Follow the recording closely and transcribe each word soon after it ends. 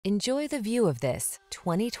Enjoy the view of this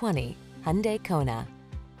 2020 Hyundai Kona.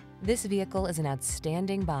 This vehicle is an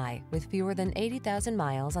outstanding buy with fewer than 80,000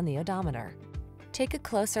 miles on the odometer. Take a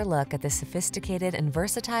closer look at the sophisticated and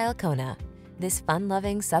versatile Kona. This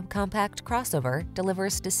fun-loving subcompact crossover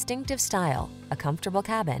delivers distinctive style, a comfortable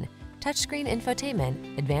cabin, touchscreen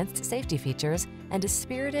infotainment, advanced safety features, and a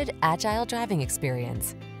spirited, agile driving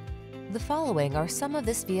experience. The following are some of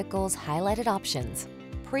this vehicle's highlighted options: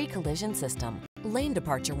 pre-collision system, lane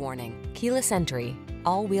departure warning, keyless entry,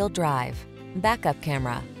 all-wheel drive, backup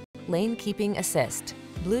camera, lane keeping assist,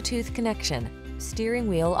 Bluetooth connection, steering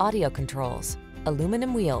wheel audio controls,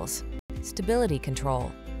 aluminum wheels, stability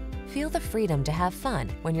control. Feel the freedom to have fun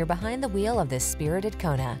when you're behind the wheel of this spirited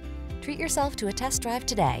Kona. Treat yourself to a test drive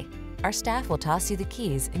today. Our staff will toss you the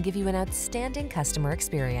keys and give you an outstanding customer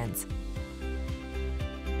experience.